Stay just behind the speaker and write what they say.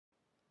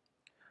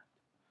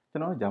ကျွ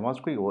န်တော်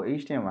JavaScript ကို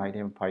HTML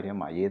file ထဲ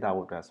မှာရေးသား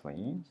ဖို့အတွက်ဆိုရ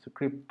င်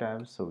script tab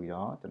ဆိုပြီး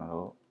တော့ကျွန်တော်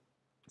တို့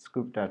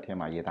script tab ထဲ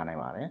မှာရေးသားနို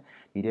င်ပါတယ်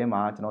ဒီထဲ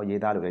မှာကျွန်တော်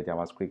ရေးသားလိုတဲ့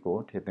JavaScript ကို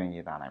ထည့်သွင်း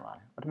ရေးသားနိုင်ပါတ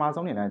ယ်ပထမ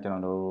ဆုံးအနေနဲ့ကျွန်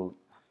တော်တို့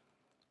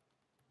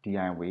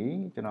DIY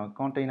ကျွန်တော်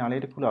container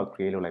လေးတစ်ခုလောက်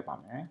create လုပ်လိုက်ပါ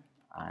မယ်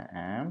I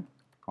am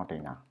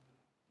container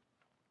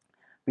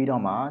ပြီး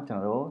တော့မှကျွန်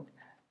တော်တို့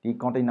ဒီ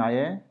container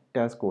ရဲ့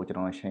test ကိုကျွန်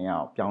တော်ရှင်းရအော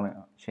င်ပြောင်း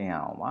ရှင်းရ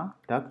အောင်ပါ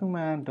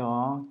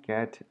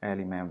document.get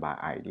element by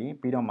id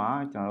ပြီးတော့မှ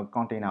ကျွန်တော်တို့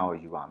container ကို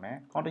ယူပါမယ်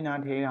container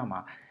ထဲမှာ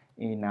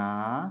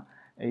inner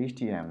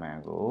html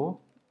ကို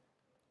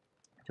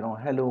ကျွန်တော်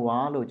hello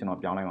world လို့ကျွန်တော်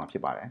ပြောင်းလိုက်မှာဖြ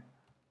စ်ပါတယ်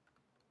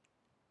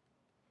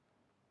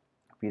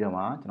ပြီးတော့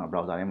မှကျွန်တော်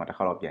browser ထဲမှာတစ်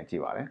ခါတော့ပြန်ကြ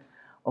ည့်ပါတယ်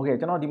okay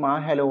ကျွန်တော်ဒီမှာ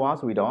hello world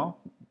ဆိုပြီးတော့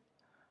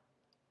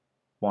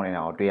ပေါ်နေ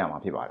တာကိုတွေ့ရမှာ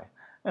ဖြစ်ပါတယ်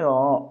အဲ့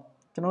တော့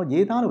ကျွန်တော်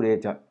ရေးသားလိုတဲ့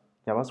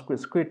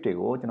JavaScript script တွေ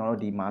ကိုကျွန်တော်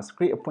တို့ဒီမှာ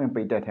script အဖွင့်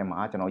ပိတ်တဲ့ထဲမှာ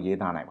ကျွန်တော်ရေး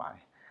သားနိုင်ပါတ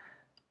ယ်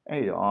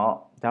အဲ့တော့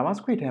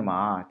JavaScript ထဲမှာ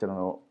ကျွန်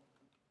တော်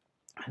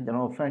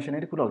တို့ function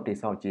တစ်ခုလောက်တိ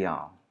စောက်ကြည့်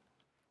အောင်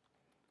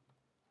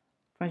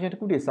function တစ်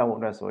ခုတိစောက်ဖို့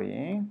အတွက်ဆိုရ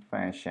င်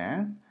function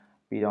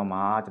ပြီးတော့မှ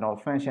ကျွန်တော်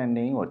function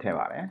name ကိုထည့်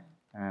ပါတယ်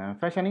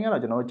function name က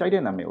တော့ကျွန်တော်ကြိုက်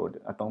တဲ့နာမည်ကို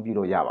အသုံးပြု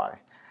လို့ရပါတ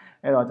ယ်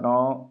အဲ့တော့ကျွန်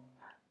တော်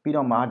ပြီး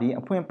တော့မှဒီ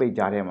အဖွင့်ပိတ်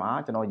ကြားထဲမှာ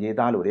ကျွန်တော်ရေး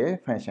သားလိုတဲ့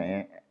function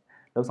ရဲ့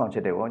လုပ်ဆောင်ချ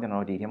က်တွေကိုကျွန်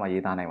တော်ဒီထဲမှာ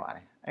ရေးသားနိုင်ပါတ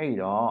ယ်အဲ့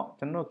တော့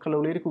ကျွန်တော်ခလု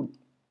တ်လေးတစ်ခု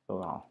လု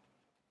ပ်အောင်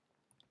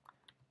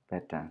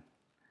pattern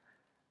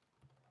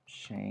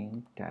chain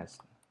test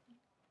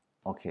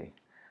okay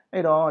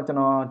အဲ့တော့ကျွန်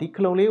တော်ဒီခ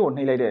လုတ်လေးကို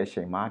နှိပ်လိုက်တဲ့အ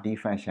ချိန်မှာဒီ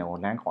function ကို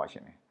run ခေါ်ရှ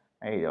င်တယ်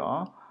အဲ့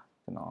တော့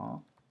ကျွန်တော်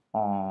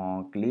on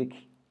click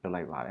လုပ်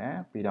လိုက်ပါတယ်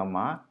ပြီးတော့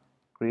မှ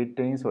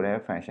greeting ဆိုတဲ့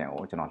function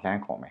ကိုကျွန်တော် run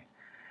ခေါ်မယ်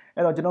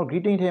အဲ့တော့ကျွန်တော်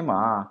greeting ထဲ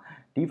မှာ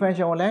ဒီ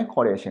function ကို run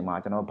ခေါ်တဲ့အချိန်မှာ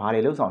ကျွန်တော်ဘာ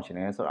တွေလုပ်ဆောင်ရှင်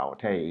လဲဆိုတာကို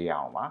ထည့်ရေးရ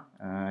အောင်ပါ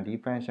ဒီ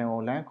function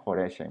ကို run ခေါ်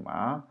တဲ့အချိန်မှာ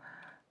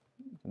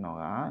ကျွန်တော်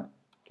က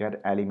get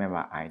element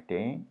by id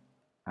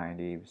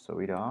ဆို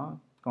ပြီးတော့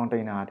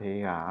container ထဲ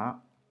က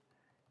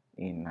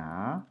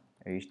inner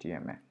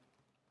html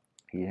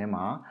ဒီထဲ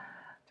မှာ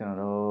ကျွန်တော်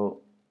တို့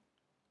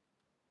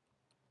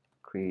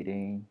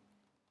creating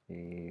a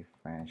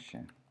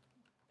function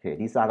โอเค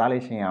ဒီစာသား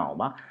လေးရှင်းရအောင်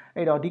ပါ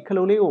အဲ့တော့ဒီခ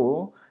လုတ်လေးကို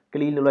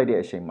click လုပ်လိုက်တဲ့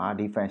အချိန်မှာ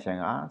ဒီ function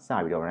ကစ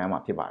ပြီးတော့ run မှာ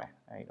ဖြစ်ပါတယ်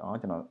အဲ့တော့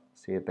ကျွန်တော်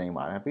save သိမ်း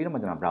ပါတယ်ပြီးတော့မှ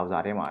ကျွန်တော် browser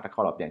ထဲမှာတစ်ခါ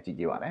တော့ပြန်ကြည့်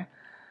ကြည့်ပါတယ်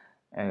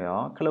အဲ့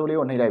တော့ခလုတ်လေး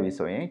ကိုနှိပ်လိုက်ပြီ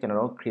ဆိုရင်ကျွန်တော်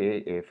တို့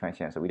create a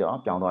function ဆိုပြီးတော့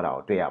ပြောင်းသွားတာ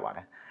ကိုတွေ့ရပါတ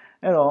ယ်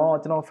အဲ့တော့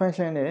ကျွန်တော်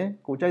function နဲ့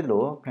ကိုကြိုက်သ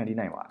လိုဖန်တီး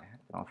နိုင်ပါတယ်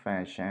ကျွန်တော်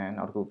function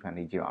နောက်တစ်ခုဖန်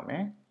တီးကြည့်ပါမ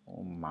ယ်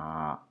ဟိုမှာ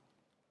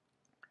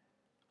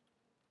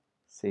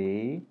say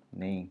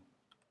name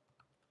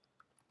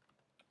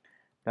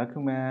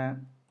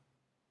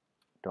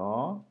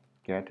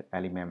document.get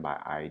element by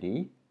id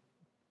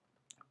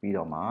ပြီး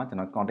တော့မှကျွန်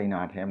တော်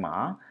container ထဲမှာ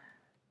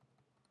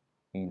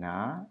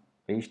inner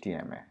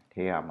html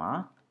ထဲရမှာ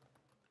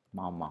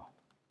မောင်း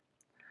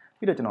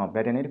ပြီးတော့ကျွန်တော်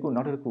button လေးတစ်ခု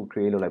နောက်တစ်ခု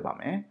create လုပ်လိုက်ပါ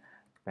မယ်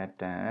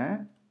button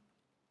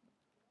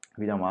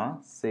ပြီးတော့မှ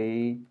say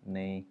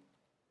name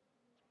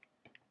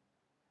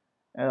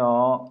အဲ့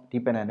တော့ဒီ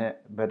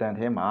button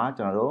ထဲမှာ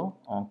ကျွန်တော်တို့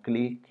on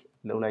click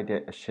လုပ်လိုက်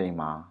တဲ့အချိန်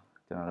မှာ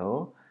ကျွန်တော်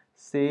တို့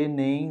say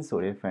name ဆို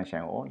တဲ့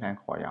function ကို run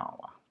ခေါ်ရအောင်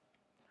ပါ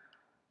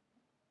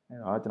အဲ့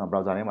တော့ကျွန်တော်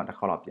browser ထဲမှာတစ်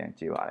ခါတော့ပြန်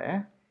ကြည့်ပါတယ်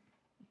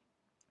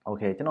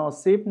okay ကျွန်တော်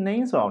save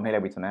name ဆိုတော့နှိပ်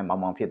လိုက်ပြီဆိုတော့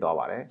မောင်ဖြစ်သွား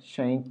ပါတယ်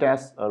chain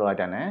test လို့လို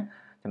က်တဲ့နဲ့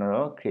ကျွန်တော်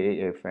တို့ create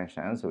a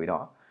function ဆိုပြီး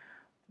တော့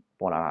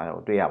ပေါ်လာတာ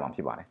ကိုတွေ့ရမှာဖြ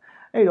စ်ပါတယ်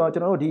အဲ့တော့ကျွ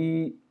န်တော်တို့ဒီ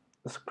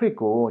script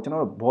ကိုကျွန်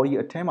တော်တို့ body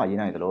အထဲမှာရေး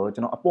နိုင်တယ်လို့ကျွ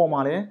န်တော်အပေါ်မှာ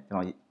လည်းကျွန်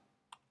တော်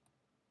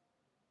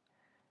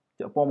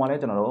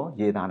တို့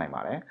ရေးသားနိုင်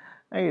ပါတယ်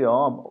အဲ့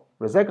တော့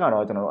result က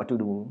တော့ကျွန်တော်တို့အတူ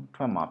တူ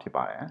ထွက်မှာဖြစ်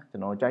ပါတယ်ကျွ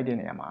န်တော်ကြိုက်တဲ့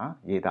နေရာမှာ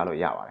ရေးသားလို့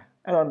ရပါတယ်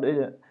အဲ့တော့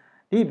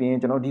ဒီပြင်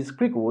ကျွန်တော်ဒီ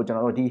script ကိုကျွန်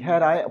တော်တို့ဒီ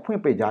header ရဲ့အဖွင့်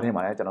ပိတ်ကြားထဲ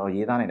မှာလည်းကျွန်တော်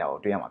ရေးသားနေတာကို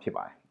တွေ့ရမှာဖြစ်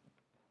ပါတယ်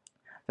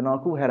ကျွန်တော်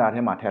အခု header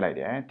ထဲမှာထည့်လိုက်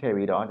တယ်ထည့်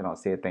ပြီးတော့ကျွန်တော်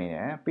save သိမ်းတ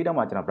ယ်ပြီးတော့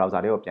မှကျွန်တော်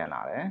browser လေးကိုပြန်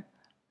လာတယ်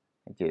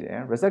ကြည့်တယ်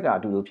result ကအ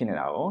တူတူဖြစ်နေ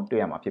တာကို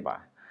တွေ့ရမှာဖြစ်ပါတ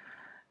ယ်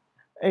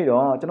အဲ့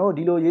တော့ကျွန်တော်တို့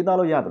ဒီလိုရေးသား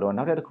လို့ရတယ်လို့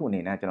နောက်ထပ်တစ်ခုအနေ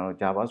နဲ့ကျွန်တော်တို့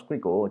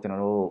JavaScript ကိုကျွန်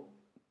တော်တို့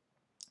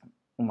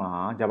ဥမာ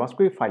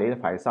JavaScript file လေးတ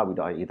စ် file စောက်ပြီး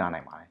တော့ရေးသား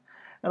နိုင်ပါတယ်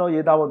အဲ့တော့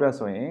ရေးသားဖို့အတွက်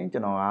ဆိုရင်ကျွ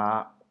န်တော်က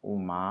ဥ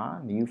မာ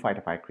new file တ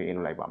စ် file create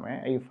လုပ်လိုက်ပါမယ်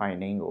အဲ့ဒီ file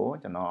name ကို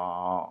ကျွန်တော်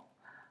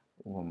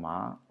ဥမာ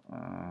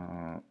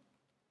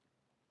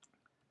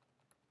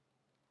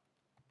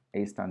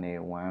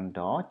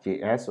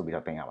external1.js ဆိုပြီး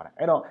တော့တင်ရပါတယ်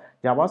အဲ့တော့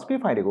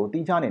JavaScript file တွေကိုတိ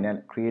ကျအနေနဲ့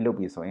create လုပ်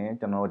ပြီးဆိုရင်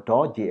ကျွန်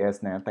တော် .js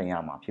နဲ့တင်ရ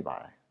မှာဖြစ်ပါ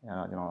တယ်အဲ့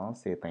တော့ကျွန်တော်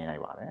save တင်လို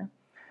က်ပါတယ်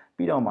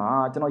ပြီးတော့မှ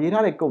ကျွန်တော်ရေး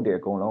ထားတဲ့ code တွေ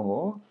အကုန်လုံး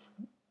ကို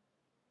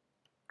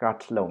cut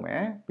လုပ်မ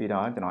ယ်ပြီး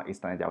တော့ကျွန်တော်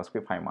external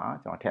JavaScript file မှာ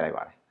ကျွန်တော်ထည့်လိုက်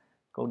ပါတယ်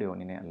code တွေကို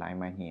နည်းနည်း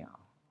alignment ညှိအော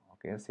င်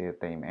okay save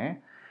သိမ်းမယ်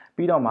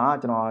ပြီးတော့မှ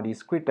ကျွန်တော်ဒီ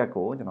script tag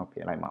ကိုကျွန်တော်ပြ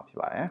င်လိုက်မှာဖြစ်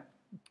ပါတယ်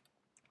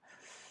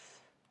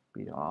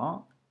ပြီးတော့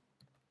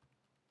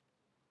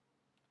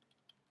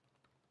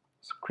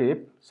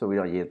script ဆိုပြီး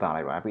တော့ရေးသား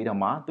လိုက်ပါပြီးတော့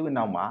မှသူ့အ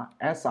နောက်မှာ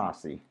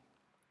src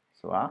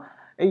ဆိုတာ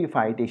အဲ့ဒီ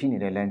file တည်ရှိနေ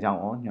တဲ့လမ်းကြောင်း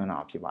ကိုညွှန်းတာ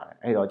ဖြစ်ပါတယ်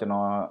အဲ့တော့ကျွန်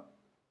တော်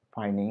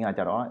file name က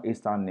ကြတော့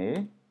external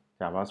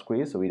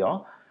javascript ဆိုပြီးတော့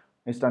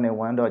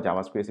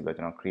external1.javascript ဆိုပြီးတော့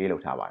ကျွန်တော် create လု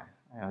ပ်ထားပါတယ်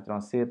အဲ့တော့ကျွန်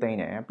တော် save သိမ်း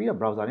တယ်ပြီးတော့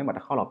browser ထဲမှာတ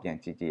စ်ခါတော့ပြန်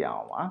ကြည့်ကြည့်ရ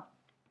အောင်ပါ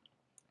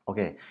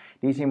okay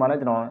ဒီအချိန်မှာလည်း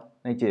ကျွန်တော်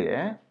နှိပ်ကြည့်တ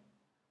ယ်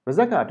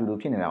result ကအတူတူ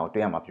ဖြစ်နေတာကို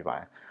တွေ့ရမှာဖြစ်ပါတ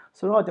ယ်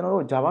ဆိုတော့ကျွန်တော်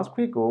တို့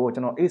JavaScript ကိုကျွ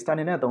န်တော်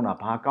external နဲ့သုံးတာ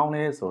ဘာကောင်း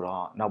လဲဆို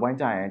တော့နောက်ပိုင်း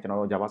ကျရင်ကျွန်တော်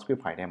တို့ JavaScript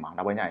file ထဲမှာ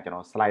နောက်ပိုင်းကျရင်ကျွန်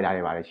တော် slider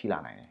တွေပါတယ်ရှိလာ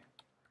နိုင်တယ်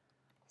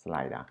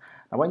slider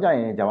နောက်ပိုင်းကျရ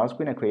င်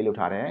JavaScript နဲ့ create လုပ်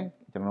ထားတယ်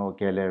ကျွန်တော်တို့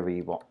gallery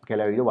ပေါ့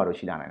gallery တို့ဘာလို့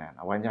ရှိလာနိုင်တယ်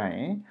နောက်ပိုင်းကျရ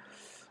င်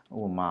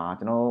ဟိုမှာ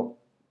ကျွန်တော်တို့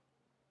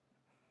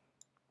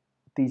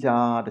တ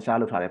ခြား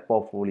လုပ်ထားတဲ့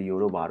portfolio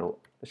တို့ဘာတို့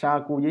တခြား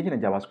ကိုရေးချင်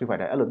တဲ့ JavaScript file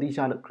တွေအဲ့လိုတ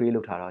ခြား create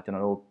လုပ်ထားတော့ကျွန်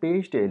တော်တို့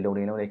page တွေလုံ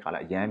နေတဲ့ခါလာ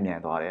အရန်မြန်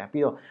သွားတယ်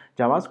ပြီးတော့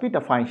JavaScript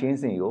definition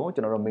တွေကိုကျွ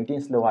န်တော်တို့ maintain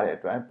လုပ်ရတဲ့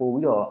အတွက်ပို့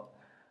ပြီးတော့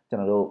ကျွန်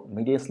တော်တို့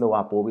maintain လုပ်ရ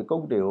ပို့ပြီး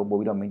code တွေကိုပို့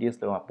ပြီးတော့ maintain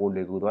လုပ်ရပို့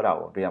လွယ်ကူသွားတာ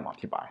ကိုတွေ့ရမှာ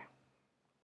ဖြစ်ပါတယ်